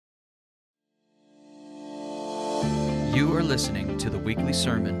You are listening to the weekly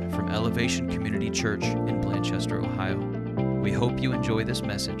sermon from Elevation Community Church in Blanchester, Ohio. We hope you enjoy this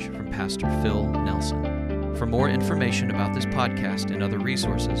message from Pastor Phil Nelson. For more information about this podcast and other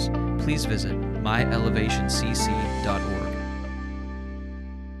resources, please visit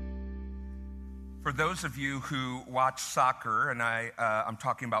myelevationcc.org. For those of you who watch soccer, and I'm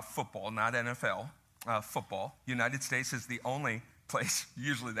talking about football, not NFL, football, United States is the only place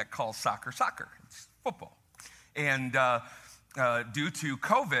usually that calls soccer soccer. It's football. And due to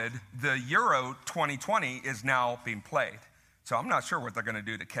COVID, the Euro 2020 is now being played. So I'm not sure what they're going to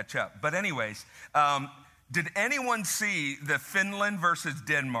do to catch up. But anyways, did anyone see the Finland versus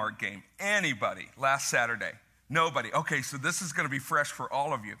Denmark game? Anybody last Saturday? Nobody. Okay, so this is going to be fresh for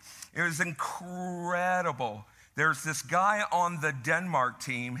all of you. It was incredible. There's this guy on the Denmark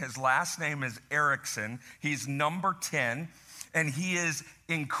team. His last name is Eriksen. He's number 10. And he is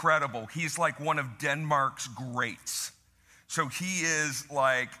incredible. He's like one of Denmark's greats. So he is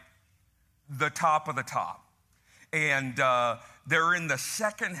like the top of the top. And they're in the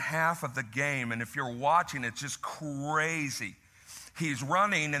second half of the game. And if you're watching, it's just crazy. He's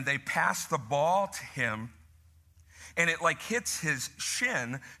running and they pass the ball to him. And it like hits his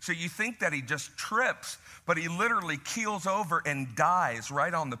shin. So you think that he just trips. But he literally keels over and dies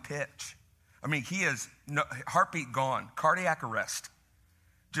right on the pitch. I mean, he is heartbeat gone, cardiac arrest,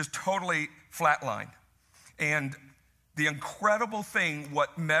 just totally flatlined. And the incredible thing,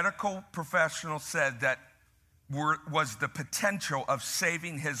 what medical professionals said that was the potential of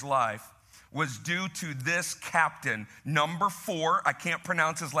saving his life was due to this captain, number 4. I can't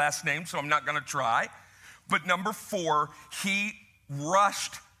pronounce his last name, so I'm not going to try. But number 4, he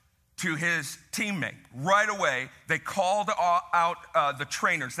rushed to his teammate. Right away, they called out the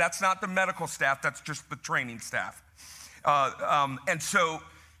trainers. That's not the medical staff, that's just the training staff. And so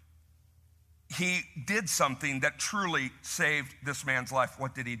he did something that truly saved this man's life.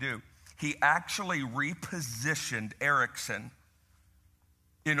 What did he do? He actually repositioned Eriksen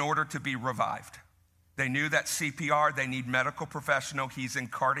in order to be revived. They knew that CPR, they need medical professional. He's in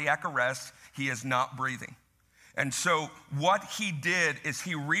cardiac arrest. He is not breathing. And so what he did is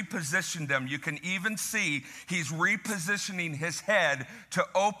he repositioned them. You can even see he's repositioning his head to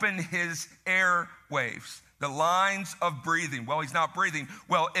open his airwaves, the lines of breathing. Well, he's not breathing.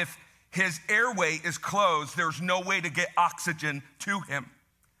 Well, if his airway is closed, there's no way to get oxygen to him.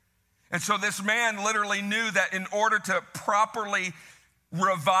 And so this man literally knew that in order to properly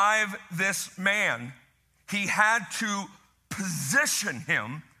revive this man, he had to position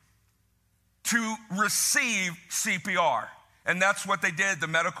him to receive CPR. And that's what they did. The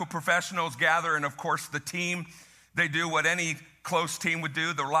medical professionals gather, and of course the team, they do what any close team would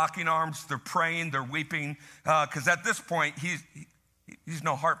do. They're locking arms, they're praying, they're weeping, because at this point, he's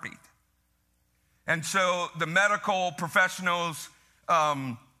no heartbeat. And so the medical professionals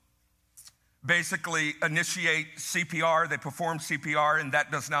basically initiate CPR, they perform CPR, and that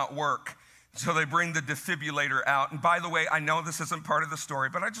does not work. So they bring the defibrillator out. And by the way, I know this isn't part of the story,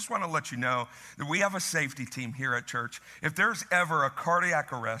 but I just want to let you know that we have a safety team here at church. If there's ever a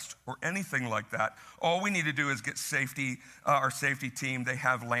cardiac arrest or anything like that, all we need to do is get our safety team. They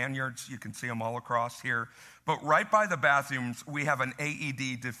have lanyards. You can see them all across here. But right by the bathrooms, we have an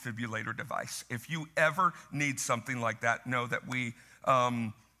AED defibrillator device. If you ever need something like that, know that we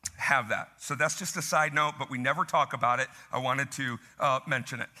have that. So that's just a side note, but we never talk about it. I wanted to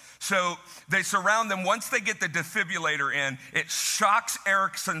mention it. So they surround them. Once they get the defibrillator in, it shocks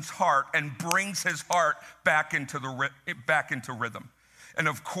Eriksen's heart and brings his heart back into rhythm. And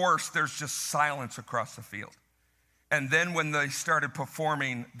of course, there's just silence across the field. And then when they started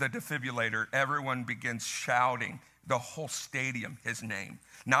performing the defibrillator, everyone begins shouting, the whole stadium, his name.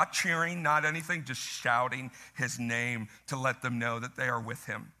 Not cheering, not anything, just shouting his name to let them know that they are with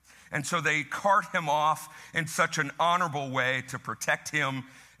him. And so they cart him off in such an honorable way to protect him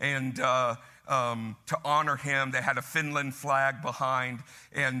and to honor him. They had a Finland flag behind,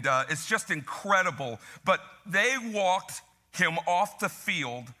 and it's just incredible. But they walked him off the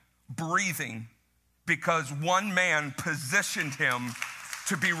field breathing because one man positioned him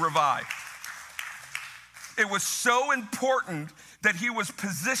to be revived. It was so important that he was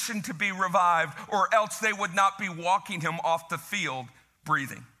positioned to be revived, or else they would not be walking him off the field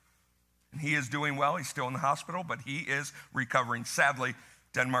breathing. And he is doing well. He's still in the hospital, but he is recovering. Sadly,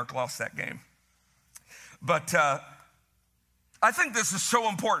 Denmark lost that game. But I think this is so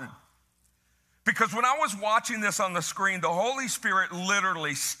important because when I was watching this on the screen, the Holy Spirit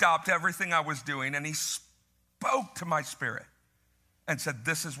literally stopped everything I was doing, and he spoke to my spirit and said,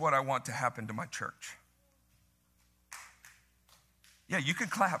 "This is what I want to happen to my church." Yeah, you can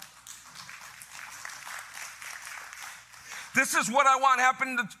clap. This is what I want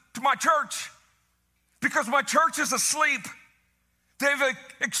happen to my church, because my church is asleep. They've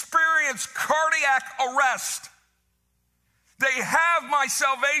experienced cardiac arrest. They have my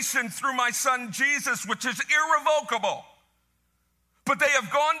salvation through my son Jesus, which is irrevocable. But they have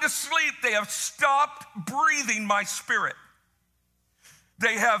gone to sleep. They have stopped breathing my spirit.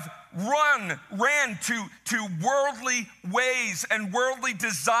 They have ran to worldly ways and worldly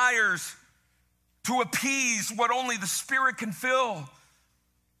desires to appease what only the Spirit can fill.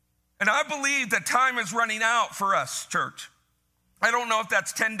 And I believe that time is running out for us, church. I don't know if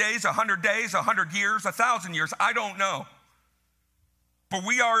that's 10 days, 100 days, 100 years, 1,000 years. I don't know. But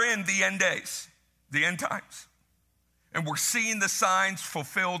we are in the end days, the end times. And we're seeing the signs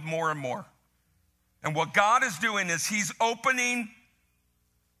fulfilled more and more. And what God is doing is he's opening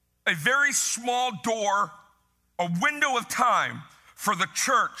a very small door, a window of time for the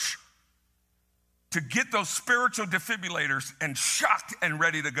church to get those spiritual defibrillators and shocked and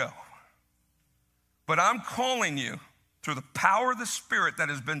ready to go. But I'm calling you through the power of the Spirit that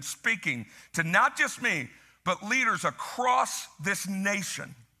has been speaking to not just me, but leaders across this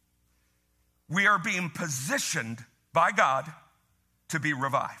nation. We are being positioned by God to be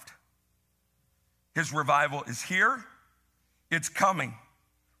revived. His revival is here, it's coming.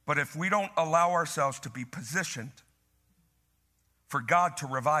 But if we don't allow ourselves to be positioned for God to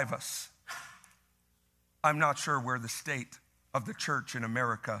revive us, I'm not sure where the state of the church in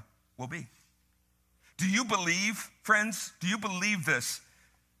America will be. Do you believe, friends, do you believe this,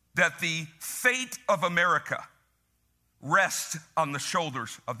 that the fate of America rests on the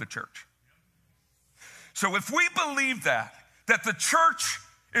shoulders of the church? So if we believe that the church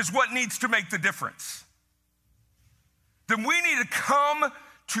is what needs to make the difference, then we need to come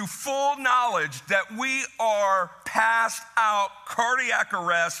to full knowledge that we are passed out cardiac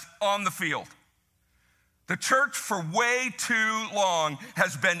arrest on the field. The church for way too long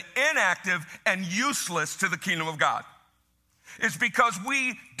has been inactive and useless to the kingdom of God. It's because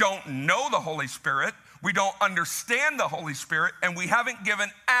we don't know the Holy Spirit, we don't understand the Holy Spirit, and we haven't given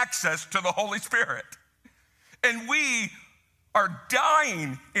access to the Holy Spirit. And we are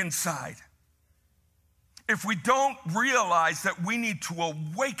dying inside if we don't realize that we need to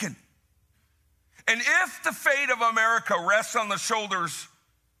awaken. And if the fate of America rests on the shoulders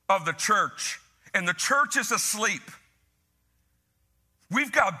of the church, and the church is asleep,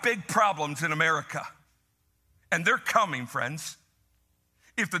 we've got big problems in America. And they're coming, friends.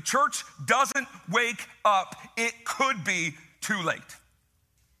 If the church doesn't wake up, it could be too late.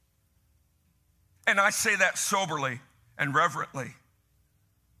 And I say that soberly and reverently.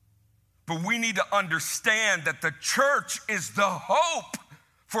 But we need to understand that the church is the hope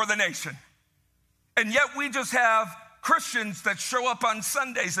for the nation. And yet we just have Christians that show up on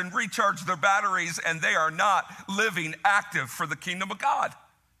Sundays and recharge their batteries, and they are not living active for the kingdom of God.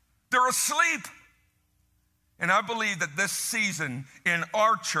 They're asleep. And I believe that this season in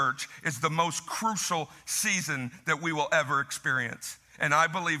our church is the most crucial season that we will ever experience. And I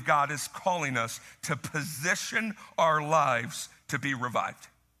believe God is calling us to position our lives to be revived.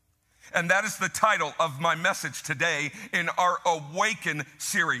 And that is the title of my message today in our Awaken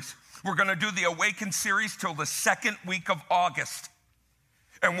series. We're going to do the Awaken series till the second week of August.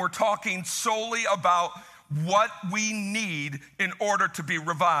 And we're talking solely about what we need in order to be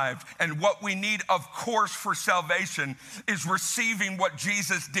revived. And what we need, of course, for salvation is receiving what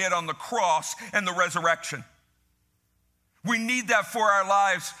Jesus did on the cross and the resurrection. We need that for our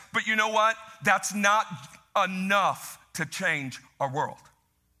lives. But you know what? That's not enough to change our world.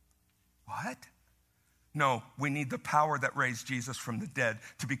 What? No, we need the power that raised Jesus from the dead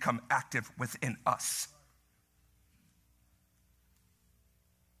to become active within us.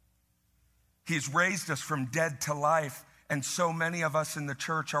 He's raised us from dead to life, and so many of us in the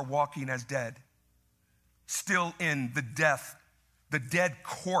church are walking as dead, still in the dead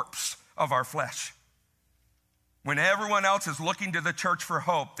corpse of our flesh. When everyone else is looking to the church for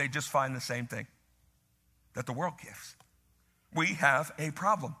hope, they just find the same thing that the world gives. We have a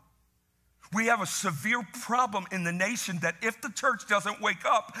problem. We have a severe problem in the nation that if the church doesn't wake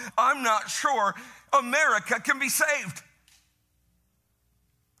up, I'm not sure America can be saved.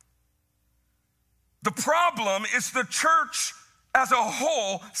 The problem is the church as a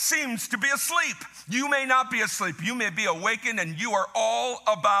whole seems to be asleep. You may not be asleep. You may be awakened, and you are all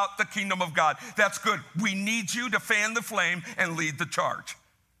about the kingdom of God. That's good. We need you to fan the flame and lead the charge.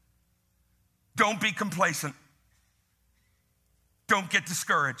 Don't be complacent. Don't get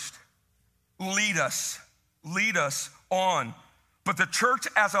discouraged. Lead us on. But the church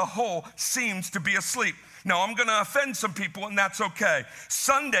as a whole seems to be asleep. Now, I'm going to offend some people, and that's okay.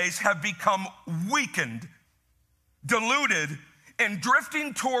 Sundays have become weakened deluded, and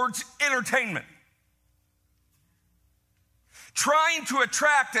drifting towards entertainment. Trying to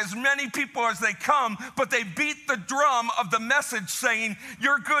attract as many people as they come, but they beat the drum of the message saying,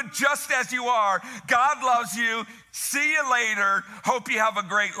 you're good just as you are. God loves you. See you later. Hope you have a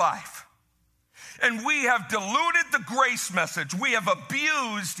great life. And we have diluted the grace message. We have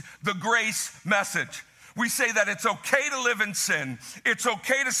abused the grace message. We say that it's okay to live in sin. It's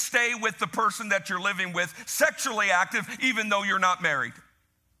okay to stay with the person that you're living with, sexually active, even though you're not married.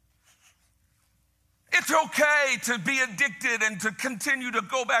 It's okay to be addicted and to continue to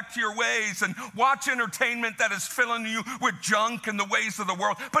go back to your ways and watch entertainment that is filling you with junk and the ways of the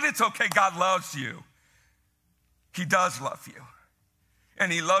world. But it's okay. God loves you. He does love you. And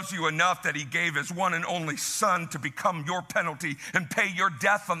he loves you enough that he gave his one and only son to become your penalty and pay your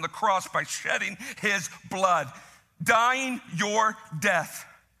death on the cross by shedding his blood, dying your death.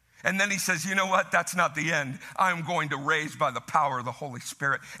 And then he says, you know what? That's not the end. I'm going to raise by the power of the Holy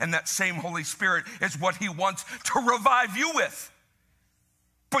Spirit. And that same Holy Spirit is what he wants to revive you with.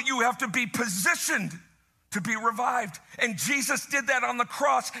 But you have to be positioned to be revived. And Jesus did that on the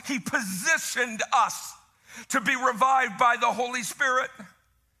cross. He positioned us to be revived by the Holy Spirit.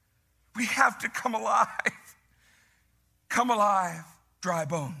 We have to come alive. Come alive, dry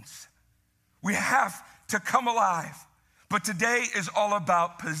bones. We have to come alive. But today is all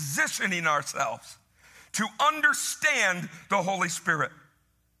about positioning ourselves to understand the Holy Spirit.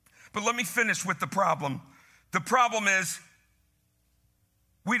 But let me finish with the problem. The problem is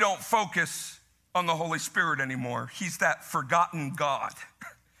we don't focus on the Holy Spirit anymore. He's that forgotten God,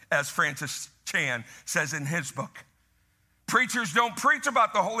 as Francis Chan says in his book. Preachers don't preach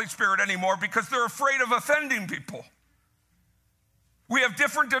about the Holy Spirit anymore because they're afraid of offending people. We have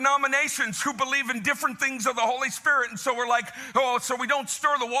different denominations who believe in different things of the Holy Spirit. And so we're like, oh, so we don't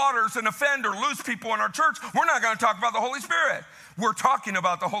stir the waters and offend or lose people in our church. We're not going to talk about the Holy Spirit. We're talking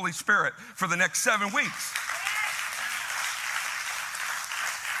about the Holy Spirit for the next 7 weeks.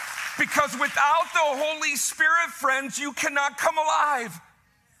 Because without the Holy Spirit, friends, you cannot come alive.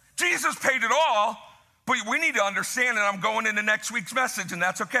 Jesus paid it all, but we need to understand, and I'm going into next week's message, and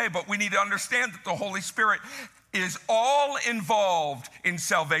that's okay, but we need to understand that the Holy Spirit is all involved in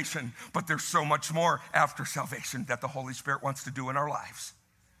salvation, but there's so much more after salvation that the Holy Spirit wants to do in our lives.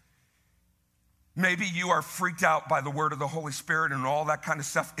 Maybe you are freaked out by the word of the Holy Spirit and all that kind of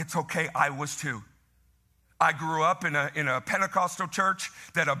stuff. It's okay, I was too. I grew up in a Pentecostal church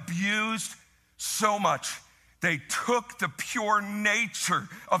that abused so much. They took the pure nature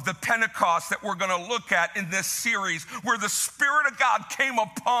of the Pentecost that we're going to look at in this series, where the Spirit of God came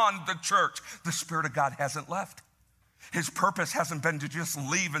upon the church. The Spirit of God hasn't left. His purpose hasn't been to just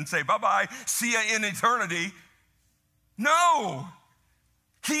leave and say, bye-bye, see you in eternity. No.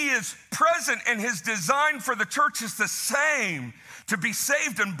 He is present, and his design for the church is the same, to be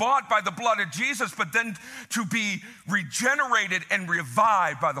saved and bought by the blood of Jesus, but then to be regenerated and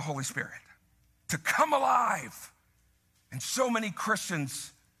revived by the Holy Spirit, to come alive. And so many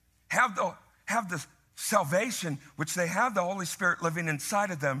Christians have the salvation, which they have the Holy Spirit living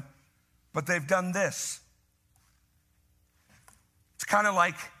inside of them, but they've done this. It's kind of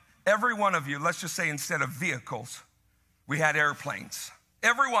like every one of you, let's just say instead of vehicles, we had airplanes.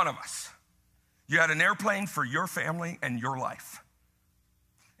 Every one of us. You had an airplane for your family and your life.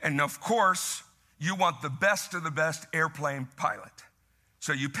 And of course, you want the best of the best airplane pilot.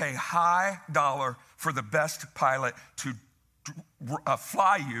 So you pay high dollar for the best pilot to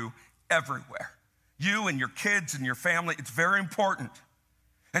fly you everywhere. You and your kids and your family, it's very important.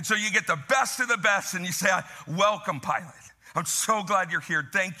 And so you get the best of the best and you say, welcome, pilot. I'm so glad you're here.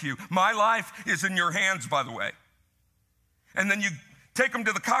 Thank you. My life is in your hands, by the way. And then you take them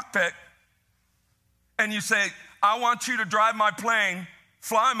to the cockpit and you say, I want you to drive my plane,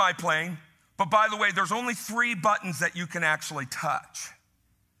 fly my plane, but by the way, there's only 3 buttons that you can actually touch.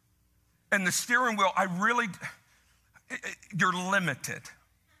 And the steering wheel, you're limited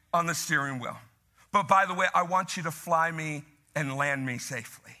on the steering wheel. But by the way, I want you to fly me and land me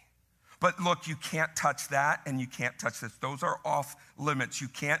safely. But look, you can't touch that and you can't touch this. Those are off limits. You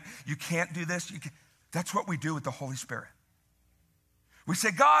can't do this. That's what we do with the Holy Spirit. We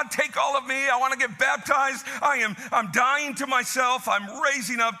say, God, take all of me. I want to get baptized. I'm dying to myself. I'm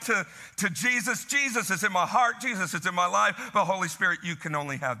raising up to Jesus. Jesus is in my heart. Jesus is in my life. But Holy Spirit, you can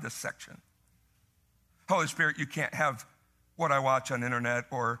only have this section. Holy Spirit, you can't have what I watch on internet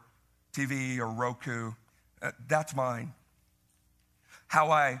or TV or Roku. That's mine.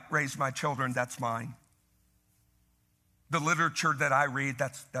 How I raise my children, that's mine. The literature that I read,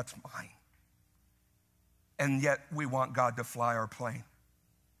 that's mine. And yet we want God to fly our plane.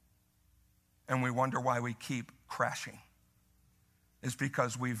 and we wonder why we keep crashing. It's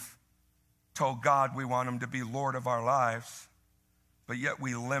because we've told God we want him to be Lord of our lives, but yet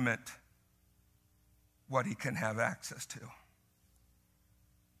we limit what he can have access to.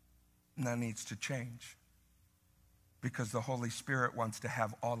 And that needs to change, because the Holy Spirit wants to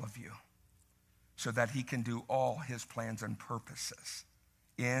have all of you so that he can do all his plans and purposes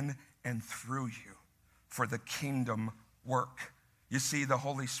in and through you for the kingdom work. You see, the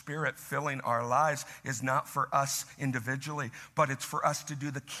Holy Spirit filling our lives is not for us individually, but it's for us to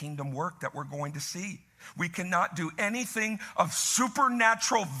do the kingdom work that we're going to see. We cannot do anything of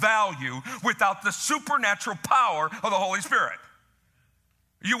supernatural value without the supernatural power of the Holy Spirit.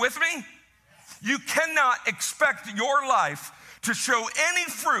 Are you with me? You cannot expect your life to show any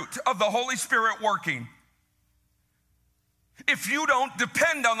fruit of the Holy Spirit working if you don't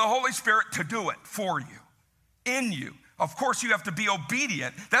depend on the Holy Spirit to do it for you, in you. Of course, you have to be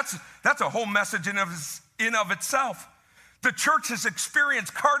obedient. That's a whole message in of itself. The church has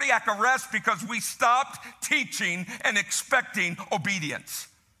experienced cardiac arrest because we stopped teaching and expecting obedience.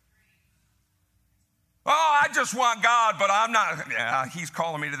 Oh, I just want God, but I'm not. Yeah, he's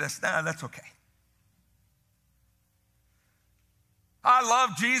calling me to this. Nah, that's okay. I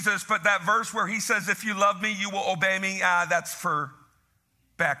love Jesus, but that verse where he says, if you love me, you will obey me, that's for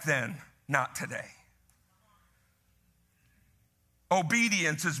back then, not today.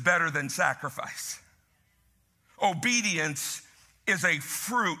 Obedience is better than sacrifice. Obedience is a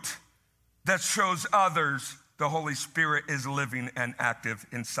fruit that shows others the Holy Spirit is living and active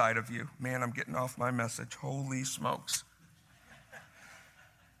inside of you. Man, I'm getting off my message. Holy smokes.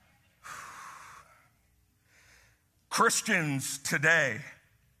 Christians today,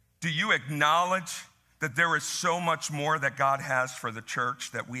 do you acknowledge that there is so much more that God has for the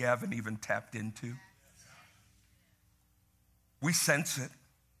church that we haven't even tapped into? We sense it.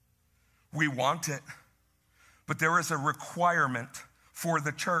 We want it. But there is a requirement for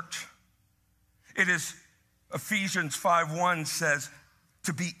the church. It is Ephesians 5:1 says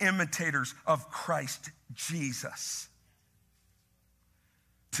to be imitators of Christ Jesus.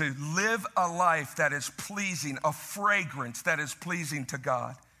 To live a life that is pleasing, a fragrance that is pleasing to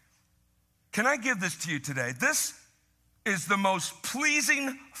God. Can I give this to you today? This is the most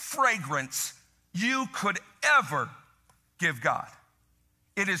pleasing fragrance you could ever give God.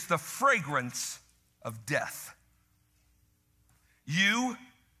 It is the fragrance of death. You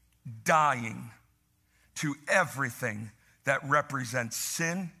dying to everything that represents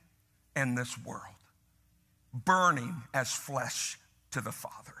sin and this world, burning as flesh to the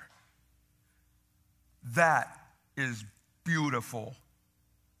Father. That is beautiful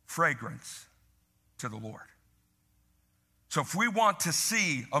fragrance to the Lord. So if we want to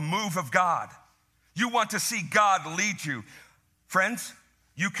see a move of God, you want to see God lead you, friends,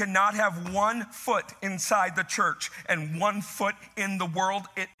 you cannot have 1 foot inside the church and 1 foot in the world.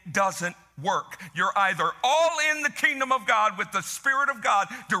 It doesn't work. You're either all in the kingdom of God with the Spirit of God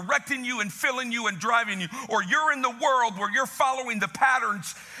directing you and filling you and driving you, or you're in the world where you're following the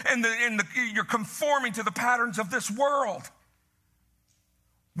patterns and you're conforming to the patterns of this world.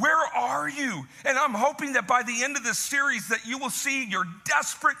 Where are you? And I'm hoping that by the end of this series that you will see your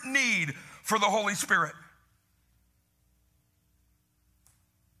desperate need for the Holy Spirit.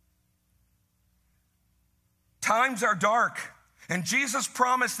 Times are dark, and Jesus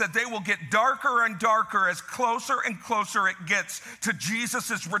promised that they will get darker and darker as closer and closer it gets to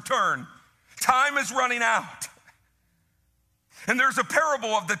Jesus' return. Time is running out. And there's a parable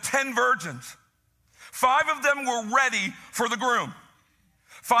of the 10 virgins. 5 of them were ready for the groom.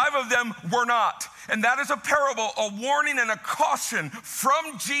 5 of them were not. And that is a parable, a warning and a caution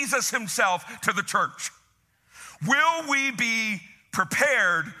from Jesus himself to the church. Will we be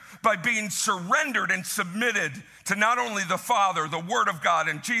prepared by being surrendered and submitted to not only the Father, the Word of God,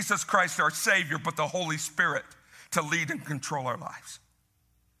 and Jesus Christ our Savior, but the Holy Spirit to lead and control our lives?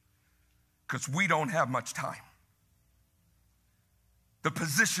 Because we don't have much time. The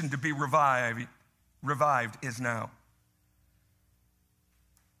position to be revived is now.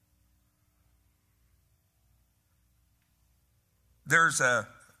 There's an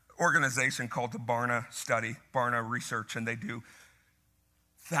organization called the Barna Study, Barna Research, and they do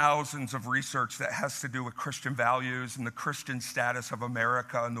thousands of research that has to do with Christian values and the Christian status of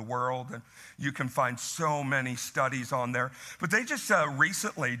America and the world. And you can find so many studies on there. But they just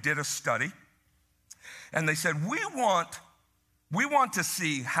recently did a study, and they said, we want to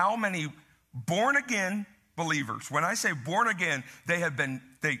see how many born-again believers. When I say born again,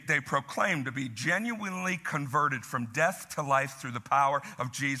 they proclaim to be genuinely converted from death to life through the power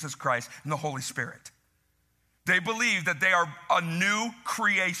of Jesus Christ and the Holy Spirit. They believe that they are a new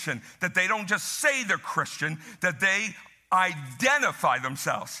creation, that they don't just say they're Christian, that they identify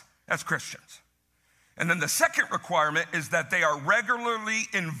themselves as Christians. And then the second requirement is that they are regularly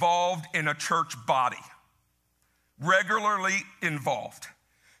involved in a church body. Regularly involved.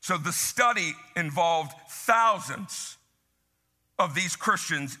 So the study involved thousands of these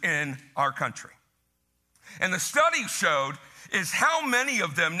Christians in our country. And the study showed is how many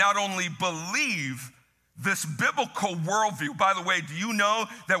of them not only believe this biblical worldview. By the way, do you know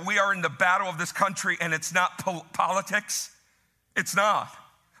that we are in the battle of this country and it's not politics? It's not.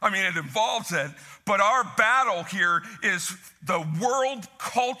 I mean, it involves it, but our battle here is the world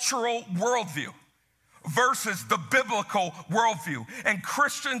cultural worldview versus the biblical worldview. And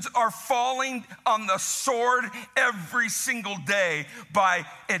Christians are falling on the sword every single day by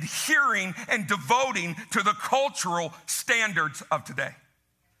adhering and devoting to the cultural standards of today.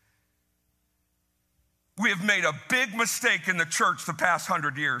 We have made a big mistake in the church the past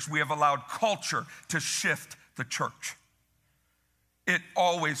 100 years. We have allowed culture to shift the church. It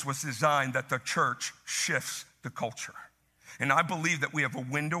always was designed that the church shifts the culture. And I believe that we have a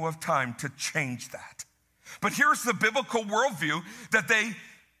window of time to change that. But here's the biblical worldview that they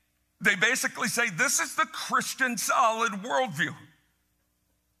basically say, this is the Christian solid worldview.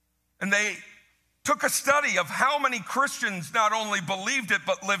 And they took a study of how many Christians not only believed it,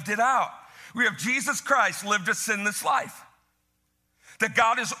 but lived it out. We have Jesus Christ lived a sinless life. That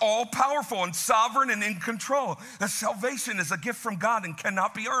God is all powerful and sovereign and in control. That salvation is a gift from God and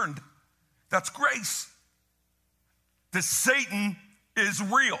cannot be earned. That's grace. That Satan is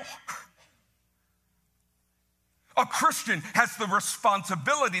real. A Christian has the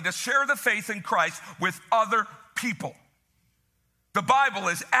responsibility to share the faith in Christ with other people. The Bible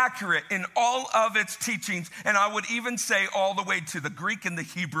is accurate in all of its teachings, and I would even say all the way to the Greek and the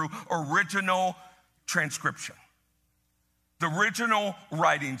Hebrew original transcription. The original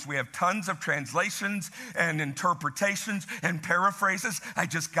writings. We have tons of translations and interpretations and paraphrases. I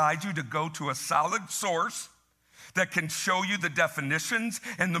just guide you to go to a solid source that can show you the definitions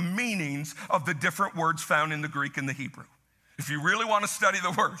and the meanings of the different words found in the Greek and the Hebrew, if you really want to study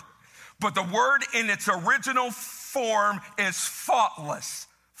the word. But the word in its original form is faultless,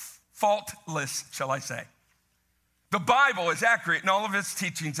 shall I say. The Bible is accurate in all of its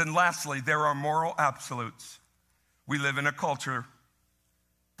teachings. And lastly, there are moral absolutes. We live in a culture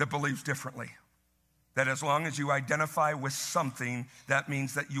that believes differently. That as long as you identify with something, that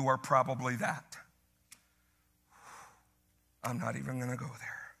means that you are probably that. I'm not even going to go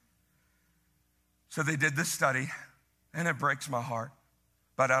there. So they did this study, and it breaks my heart.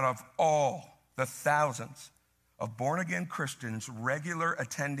 But out of all the thousands of born-again Christians, regular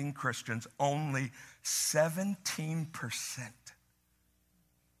attending Christians, only 17%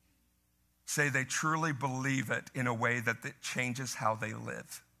 say they truly believe it in a way that it changes how they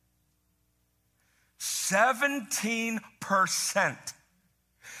live. 17%.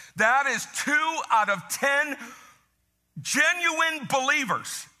 That is 2 out of 10 genuine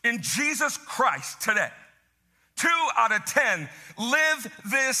believers in Jesus Christ today. 2 out of 10 live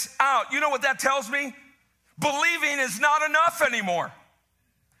this out. You know what that tells me? Believing is not enough anymore.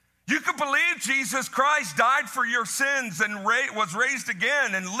 You can believe Jesus Christ died for your sins and was raised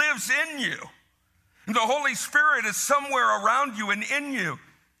again and lives in you. And the Holy Spirit is somewhere around you and in you.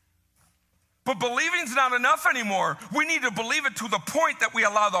 But believing's not enough anymore. We need to believe it to the point that we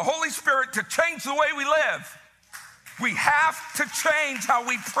allow the Holy Spirit to change the way we live. We have to change how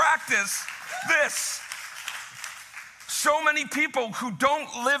we practice this. So many people who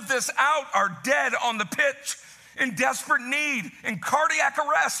don't live this out are dead on the pitch, in desperate need, in cardiac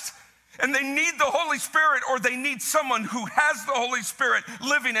arrest. And they need the Holy Spirit, or they need someone who has the Holy Spirit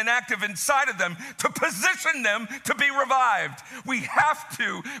living and active inside of them to position them to be revived. We have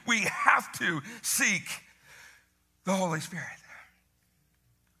to seek the Holy Spirit.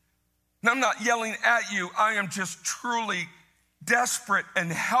 Now, I'm not yelling at you. I am just truly desperate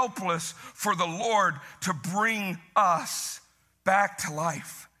and helpless for the Lord to bring us back to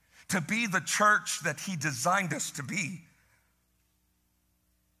life, to be the church that He designed us to be.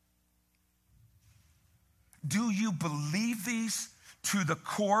 Do you believe these to the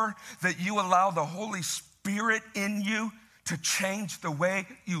core, that you allow the Holy Spirit in you to change the way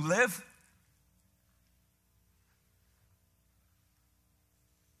you live?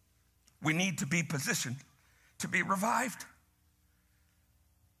 We need to be positioned to be revived.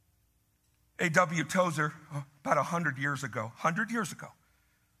 A.W. Tozer, about 100 years ago,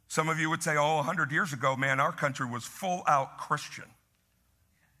 some of you would say, 100 years ago, man, our country was full out Christian.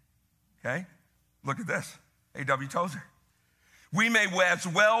 Okay? Look at this, A.W. Tozer. We may as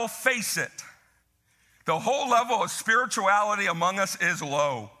well face it. The whole level of spirituality among us is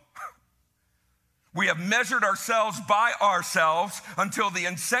low. We have measured ourselves by ourselves until the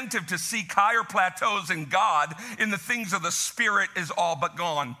incentive to seek higher plateaus in God, in the things of the Spirit, is all but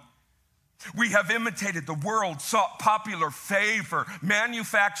gone. We have imitated the world, sought popular favor,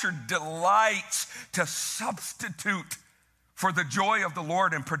 manufactured delights to substitute for the joy of the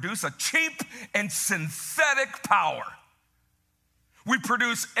Lord and produce a cheap and synthetic power. We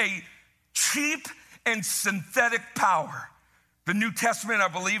produce a cheap and synthetic power. The New Testament, I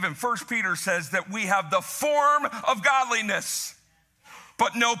believe, in 1 Peter says that we have the form of godliness,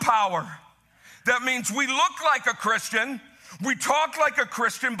 but no power. That means we look like a Christian, we talk like a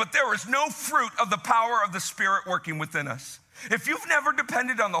Christian, but there is no fruit of the power of the Spirit working within us. If you've never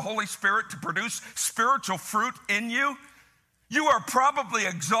depended on the Holy Spirit to produce spiritual fruit in you, you are probably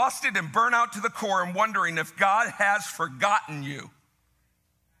exhausted and burnt out to the core and wondering if God has forgotten you.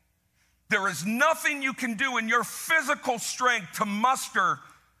 There is nothing you can do in your physical strength to muster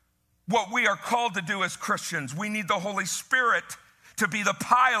what we are called to do as Christians. We need the Holy Spirit to be the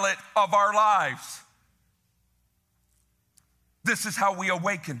pilot of our lives. This is how we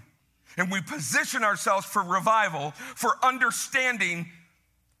awaken, and we position ourselves for revival, for understanding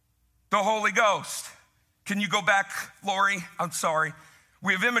the Holy Ghost. Can you go back, Lori? I'm sorry.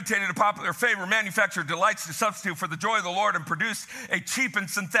 We have imitated a popular favor, manufactured delights to substitute for the joy of the Lord, and produced a cheap and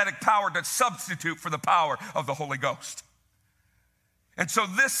synthetic power to substitute for the power of the Holy Ghost. And so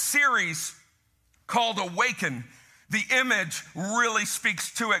this series called Awaken, the image really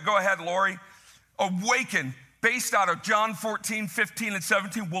speaks to it. Go ahead, Lori. Awaken, based out of John 14, 15, and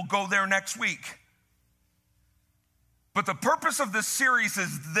 17. We'll go there next week. But the purpose of this series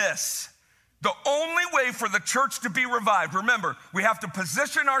is this. The only way for the church to be revived, remember, we have to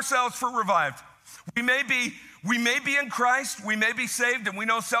position ourselves for revived. We may be in Christ, we may be saved, and we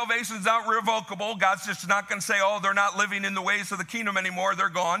know salvation is not revocable. God's just not going to say, oh, they're not living in the ways of the kingdom anymore, they're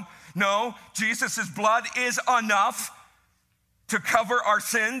gone. No, Jesus' blood is enough to cover our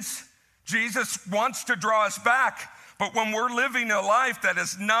sins. Jesus wants to draw us back, but when we're living a life that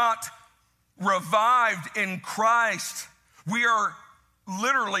is not revived in Christ, we are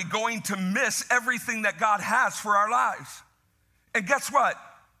literally going to miss everything that God has for our lives. And guess what?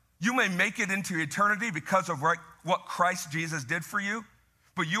 You may make it into eternity because of what Christ Jesus did for you,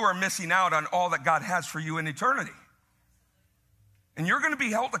 but you are missing out on all that God has for you in eternity. And you're going to be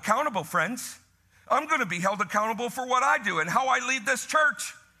held accountable, friends. I'm going to be held accountable for what I do and how I lead this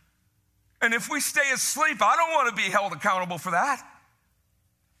church. And if we stay asleep, I don't want to be held accountable for that.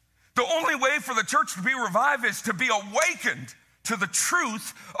 The only way for the church to be revived is to be awakened to the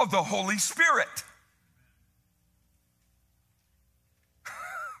truth of the Holy Spirit.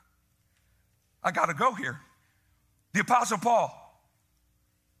 I got to go here. The Apostle Paul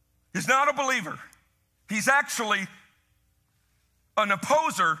is not a believer. He's actually an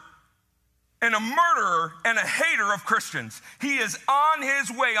opposer and a murderer and a hater of Christians. He is on his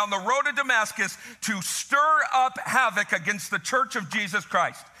way on the road to Damascus to stir up havoc against the church of Jesus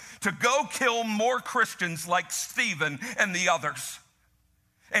Christ, to go kill more Christians like Stephen and the others.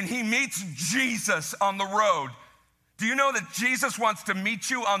 And he meets Jesus on the road. Do you know that Jesus wants to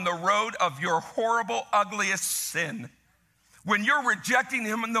meet you on the road of your horrible, ugliest sin? When you're rejecting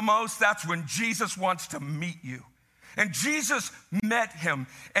him the most, that's when Jesus wants to meet you. And Jesus met him,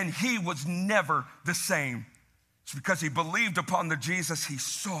 and he was never the same. It's because he believed upon the Jesus he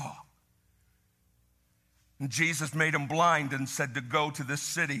saw. And Jesus made him blind and said to go to this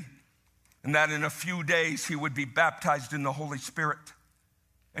city, and that in a few days he would be baptized in the Holy Spirit,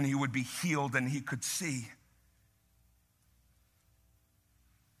 and he would be healed and he could see.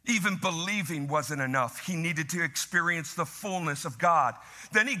 Even believing wasn't enough. He needed to experience the fullness of God.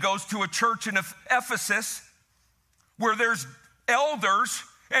 Then he goes to a church in Ephesus where there's elders,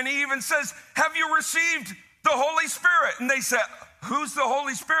 and he even says, have you received the Holy Spirit? And they said, who's the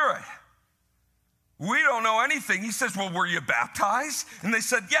Holy Spirit? We don't know anything. He says, well, were you baptized? And they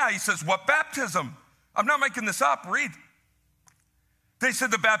said, yeah. He says, what baptism? I'm not making this up. Read. They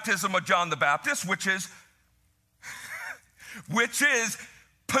said the baptism of John the Baptist, which is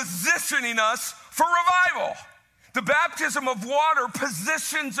positioning us for revival. The baptism of water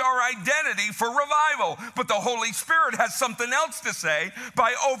positions our identity for revival, but the Holy Spirit has something else to say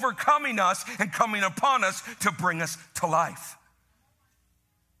by overcoming us and coming upon us to bring us to life.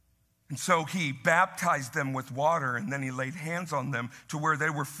 And so he baptized them with water, and then he laid hands on them to where they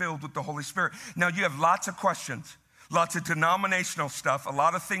were filled with the Holy Spirit. Now you have lots of questions, lots of denominational stuff, a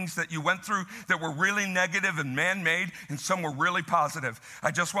lot of things that you went through that were really negative and man-made, and some were really positive.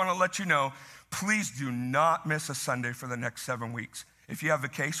 I just want to let you know, please do not miss a Sunday for the next 7 weeks. If you have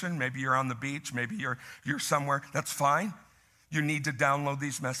vacation, maybe you're on the beach, maybe you're somewhere, that's fine. You need to download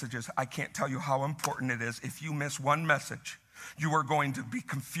these messages. I can't tell you how important it is. If you miss one message, you are going to be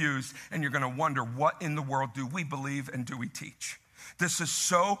confused and you're going to wonder, what in the world do we believe and do we teach? This is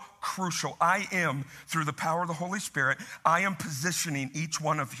so crucial. I am, through the power of the Holy Spirit, I am positioning each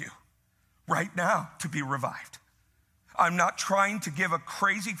one of you right now to be revived. I'm not trying to give a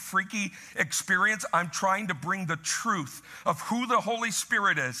crazy, freaky experience. I'm trying to bring the truth of who the Holy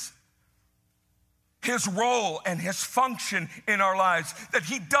Spirit is, his role and his function in our lives, that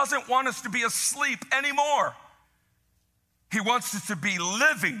he doesn't want us to be asleep anymore. He wants us to be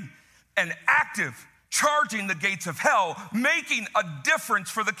living and active, charging the gates of hell, making a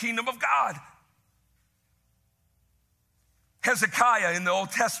difference for the kingdom of God. Hezekiah in the Old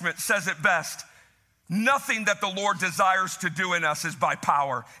Testament says it best. Nothing that the Lord desires to do in us is by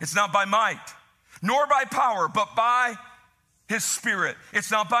power. It's not by might, nor by power, but by his Spirit.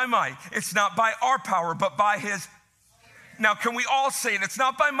 It's not by might. It's not by our power, but by his. Now, can we all say it? It's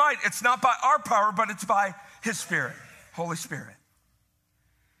not by might. It's not by our power, but it's by his Spirit, Holy Spirit.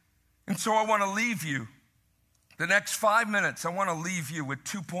 And so I want to leave you, the next 5 minutes, I want to leave you with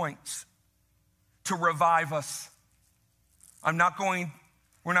 2 points to revive us.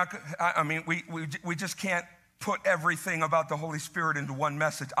 We just can't put everything about the Holy Spirit into one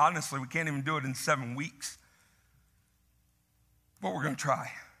message. Honestly, we can't even do it in 7 weeks. But we're going to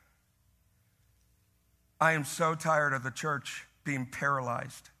try. I am so tired of the church being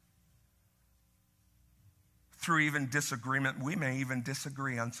paralyzed through even disagreement. We may even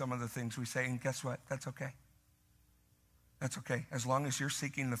disagree on some of the things we say, and guess what? That's okay. That's okay. As long as you're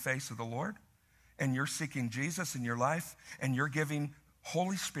seeking the face of the Lord and you're seeking Jesus in your life and you're giving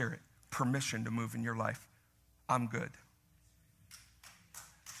Holy Spirit permission to move in your life, I'm good.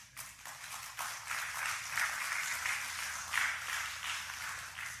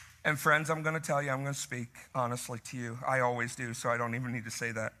 And friends, I'm going to tell you, I'm going to speak honestly to you. I always do, so I don't even need to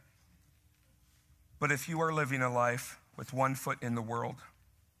say that. But if you are living a life with 1 foot in the world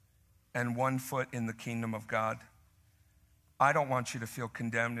and 1 foot in the kingdom of God, I don't want you to feel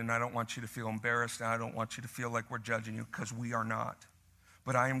condemned, and I don't want you to feel embarrassed, and I don't want you to feel like we're judging you, because we are not.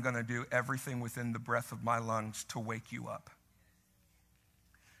 But I am going to do everything within the breath of my lungs to wake you up.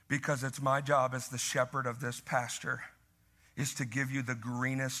 Because it's my job as the shepherd of this pasture is to give you the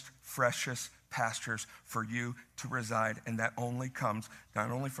greenest, freshest pastures for you to reside. And that only comes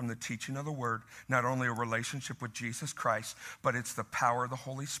not only from the teaching of the word, not only a relationship with Jesus Christ, but it's the power of the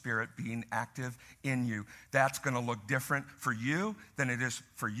Holy Spirit being active in you. That's going to look different for you than it is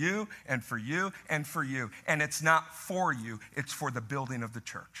for you and for you and for you. And it's not for you, it's for the building of the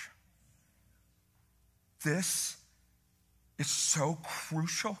church. This is so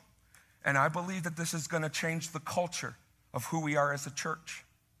crucial. And I believe that this is going to change the culture of who we are as a church.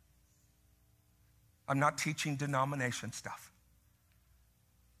 I'm not teaching denomination stuff.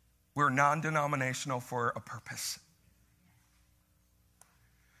 We're non-denominational for a purpose.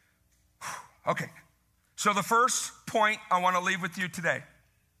 Okay, so the first point I want to leave with you today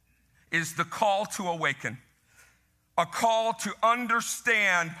is the call to awaken. A call to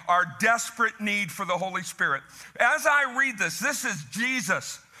understand our desperate need for the Holy Spirit. As I read this, this is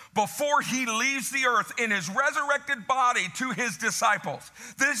Jesus before he leaves the earth in his resurrected body to his disciples.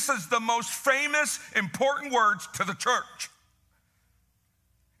 This is the most famous, important words to the church.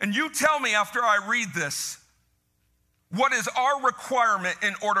 And you tell me after I read this, what is our requirement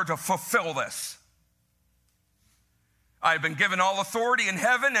in order to fulfill this? I've been given all authority in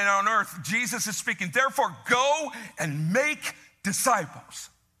heaven and on earth. Jesus is speaking. Therefore, go and make disciples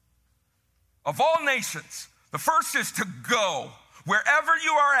of all nations. The first is to go. Wherever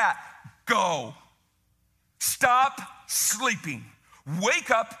you are at, go. Stop sleeping. Wake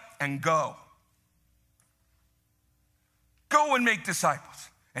up and go. Go and make disciples.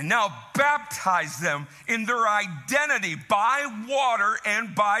 And now baptize them in their identity by water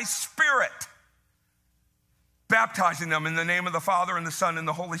and by Spirit. Baptizing them in the name of the Father and the Son and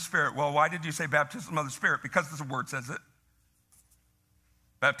the Holy Spirit. Well, why did you say baptism of the Spirit? Because the word says it.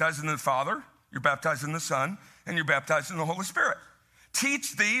 Baptized in the Father, you're baptized in the Son, and you're baptized in the Holy Spirit.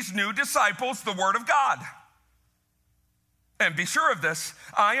 Teach these new disciples the word of God. And be sure of this,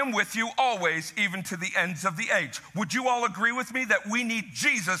 I am with you always, even to the ends of the age. Would you all agree with me that we need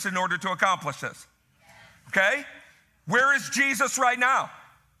Jesus in order to accomplish this? Okay? Where is Jesus right now?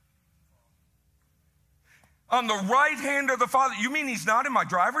 On the right hand of the Father. You mean he's not in my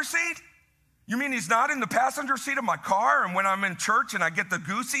driver's seat? You mean he's not in the passenger seat of my car? And when I'm in church and I get the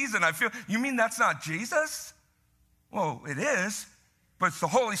goosies and I feel, you mean that's not Jesus? Well, it is, but it's the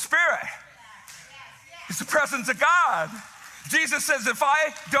Holy Spirit. It's the presence of God. Jesus says, if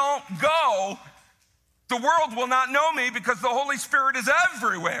I don't go, the world will not know me because the Holy Spirit is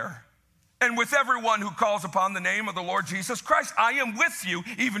everywhere. And with everyone who calls upon the name of the Lord Jesus Christ, I am with you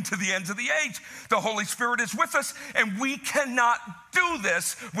even to the ends of the age. The Holy Spirit is with us, and we cannot do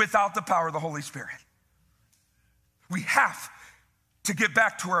this without the power of the Holy Spirit. We have to get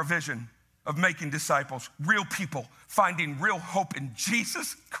back to our vision of making disciples, real people, finding real hope in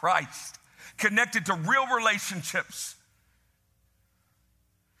Jesus Christ, connected to real relationships,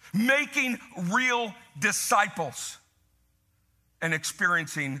 making real disciples, and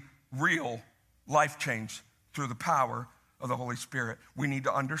experiencing real life change through the power of the Holy Spirit. We need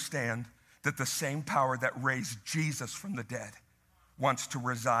to understand that the same power that raised Jesus from the dead wants to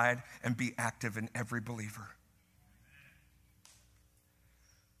reside and be active in every believer.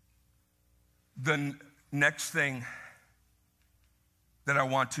 The next thing that I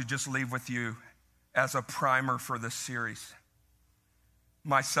want to just leave with you as a primer for this series.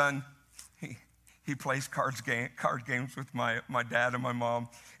 My son, he plays card games with my dad and my mom,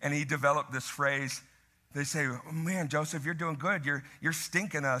 and he developed this phrase. They say, oh, man, Joseph, you're doing good. You're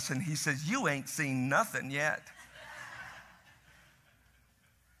stinking us. And he says, you ain't seen nothing yet.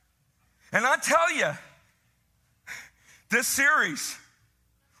 And I tell you, this series,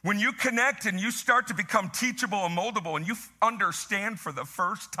 when you connect and you start to become teachable and moldable and you understand for the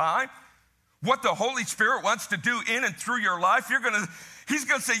first time what the Holy Spirit wants to do in and through your life, he's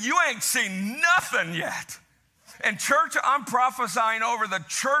gonna say, you ain't seen nothing yet. And church, I'm prophesying over the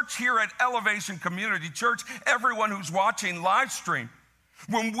church here at Elevation Community Church, everyone who's watching live stream.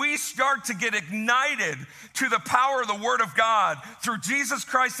 When we start to get ignited to the power of the Word of God through Jesus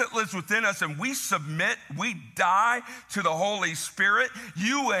Christ that lives within us, and we submit, we die to the Holy Spirit,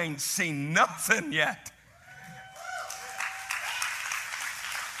 you ain't seen nothing yet.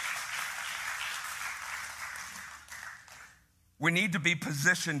 We need to be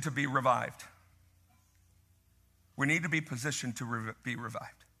positioned to be revived. We need to be positioned to be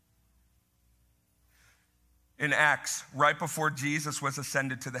revived. In Acts, right before Jesus was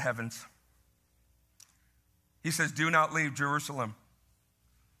ascended to the heavens, he says, do not leave Jerusalem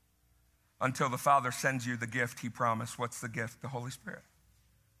until the Father sends you the gift he promised. What's the gift? The Holy Spirit.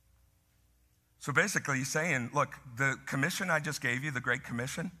 So basically he's saying, look, the commission I just gave you, the Great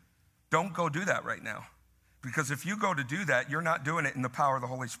Commission, don't go do that right now. Because if you go to do that, you're not doing it in the power of the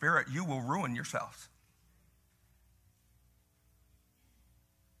Holy Spirit. You will ruin yourselves.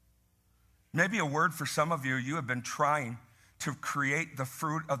 Maybe a word for some of you, you have been trying to create the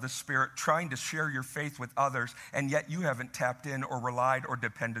fruit of the Spirit, trying to share your faith with others, and yet you haven't tapped in or relied or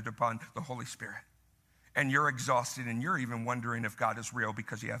depended upon the Holy Spirit. And you're exhausted, and you're even wondering if God is real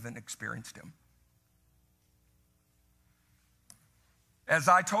because you haven't experienced him. As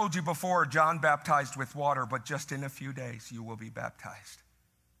I told you before, John baptized with water, but just in a few days you will be baptized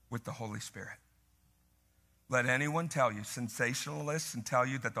with the Holy Spirit. Let anyone tell you, sensationalists, and tell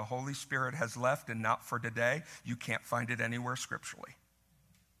you that the Holy Spirit has left and not for today, you can't find it anywhere scripturally.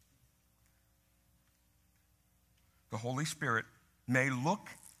 The Holy Spirit may look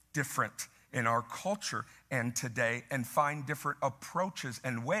different in our culture and today and find different approaches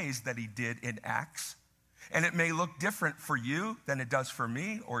and ways that he did in Acts. And it may look different for you than it does for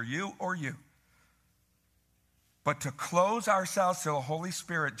me or you or you. But to close ourselves to the Holy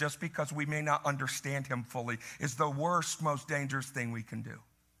Spirit just because we may not understand him fully is the worst, most dangerous thing we can do.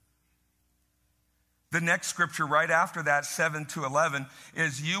 The next scripture right after that, 7-11,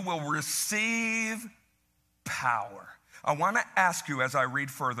 is you will receive power. I want to ask you as I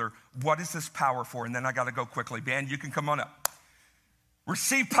read further, what is this power for? And then I got to go quickly. Ben, you can come on up.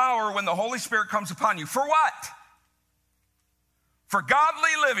 Receive power when the Holy Spirit comes upon you. For what? For godly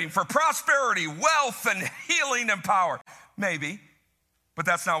living, for prosperity, wealth, and healing and power. Maybe, but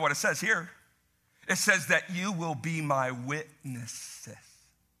that's not what it says here. It says that you will be my witnesses.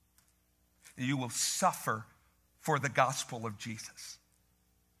 You will suffer for the gospel of Jesus.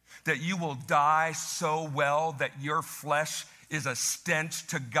 That you will die so well that your flesh is a stench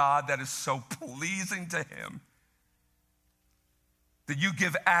to God that is so pleasing to him. That you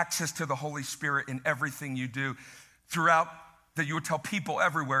give access to the Holy Spirit in everything you do throughout, that you would tell people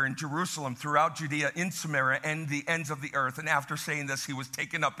everywhere in Jerusalem, throughout Judea, in Samaria, and the ends of the earth. And after saying this, he was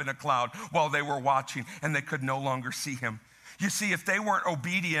taken up in a cloud while they were watching, and they could no longer see him. You see, if they weren't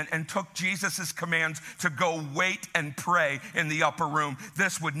obedient and took Jesus' commands to go wait and pray in the upper room,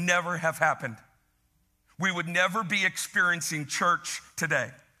 this would never have happened. We would never be experiencing church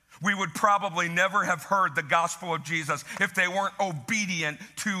today. We would probably never have heard the gospel of Jesus if they weren't obedient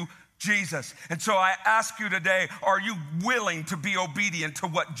to Jesus. And so I ask you today, are you willing to be obedient to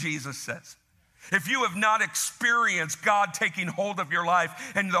what Jesus says? if you have not experienced God taking hold of your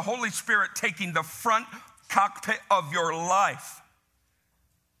life and the Holy Spirit taking the front cockpit of your life,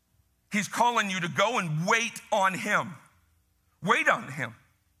 He's calling you to go and wait on Him. Wait on Him.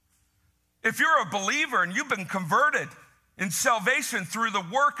 If you're a believer and you've been converted in salvation through the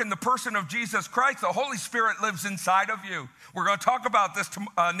work and the person of Jesus Christ, the Holy Spirit lives inside of you. We're going to talk about this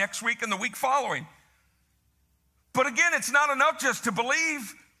next week and the week following. But again, it's not enough just to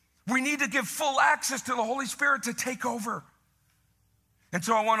believe. We need to give full access to the Holy Spirit to take over. And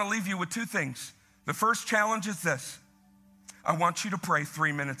so I want to leave you with two things. The first challenge is this. I want you to pray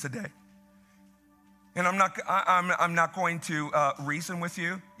 3 minutes a day. And I'm not going to reason with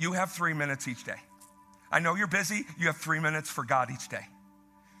you. You have 3 minutes each day. I know you're busy. You have 3 minutes for God each day.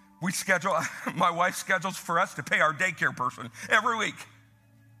 My wife schedules for us to pay our daycare person every week.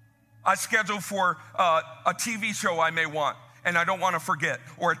 I schedule for a TV show I may want and I don't want to forget,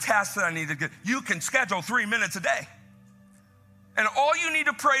 or a task that I need to get. You can schedule 3 minutes a day. And all you need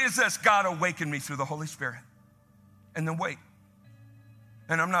to pray is this: God, awaken me through the Holy Spirit. And then wait.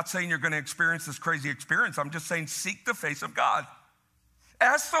 And I'm not saying you're going to experience this crazy experience. I'm just saying seek the face of God.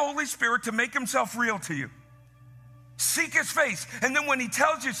 Ask the Holy Spirit to make Himself real to you. Seek His face. And then when He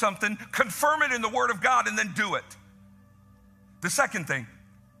tells you something, confirm it in the Word of God and then do it. The second thing,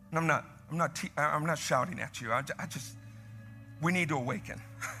 and I'm not shouting at you. We need to awaken.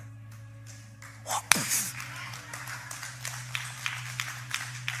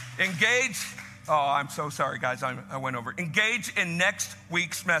 Engage. Oh, I'm so sorry, guys. I went over. Engage in next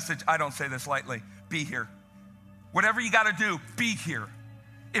week's message. I don't say this lightly. Be here. Whatever you got to do, be here.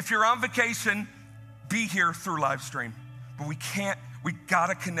 If you're on vacation, be here through live stream. But we got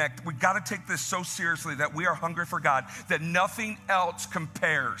to connect. We got to take this so seriously that we are hungry for God, that nothing else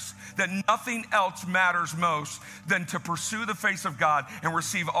compares, that nothing else matters most than to pursue the face of God and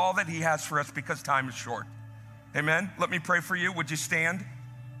receive all that He has for us, because time is short. Amen? Let me pray for you. Would you stand?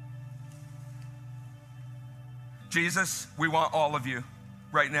 Jesus, we want all of you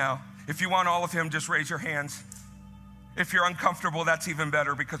right now. If you want all of Him, just raise your hands. If you're uncomfortable, that's even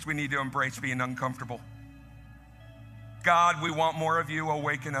better, because we need to embrace being uncomfortable. God, we want more of you.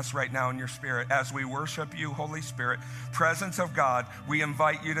 Awaken us right now in your Spirit as we worship you, Holy Spirit. Presence of God, we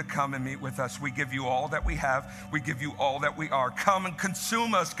invite you to come and meet with us. We give you all that we have. We give you all that we are. Come and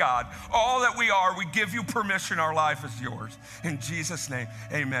consume us, God. All that we are, we give you permission. Our life is yours. In Jesus' name,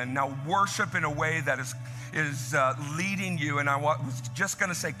 amen. Now worship in a way that is leading you, and I was just going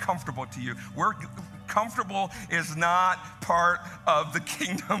to say comfortable to you. Comfortable is not part of the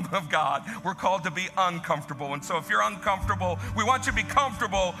kingdom of God. We're called to be uncomfortable. And so if you're uncomfortable, we want you to be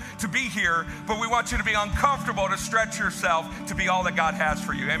comfortable to be here, but we want you to be uncomfortable to stretch yourself to be all that God has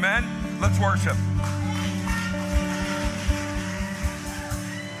for you. Amen? Let's worship.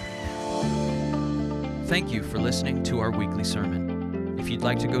 Thank you for listening to our weekly sermon. If you'd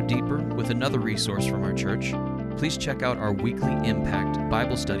like to go deeper with another resource from our church, please check out our weekly Impact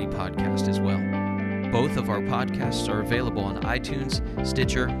Bible Study podcast as well. Both of our podcasts are available on iTunes,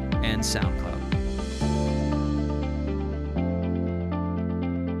 Stitcher, and SoundCloud.